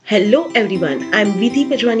Hello everyone, I'm Vidhi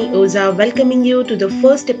Pajwani Oza welcoming you to the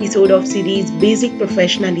first episode of series Basic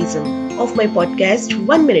Professionalism of my podcast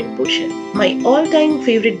 1 Minute Portion. My all-time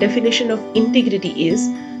favorite definition of integrity is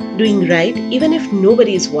doing right even if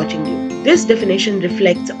nobody is watching you. This definition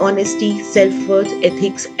reflects honesty, self-worth,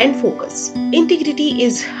 ethics and focus. Integrity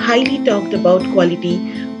is highly talked about quality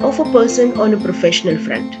of a person on a professional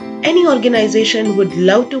front. Any organization would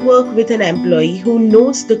love to work with an employee who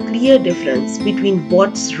knows the clear difference between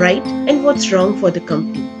what's right and what's wrong for the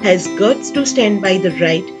company, has guts to stand by the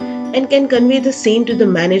right, and can convey the same to the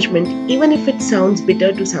management even if it sounds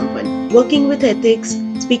bitter to someone. Working with ethics,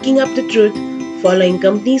 speaking up the truth, following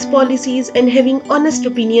company's policies, and having honest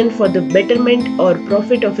opinion for the betterment or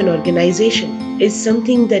profit of an organization is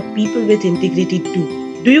something that people with integrity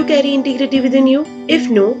do. Do you carry integrity within you?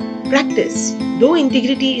 If no, practice. Though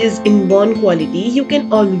integrity is inborn quality, you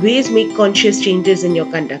can always make conscious changes in your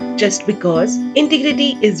conduct just because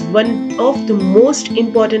integrity is one of the most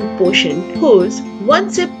important portion whose one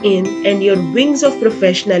step in and your wings of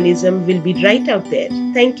professionalism will be right out there.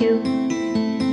 Thank you.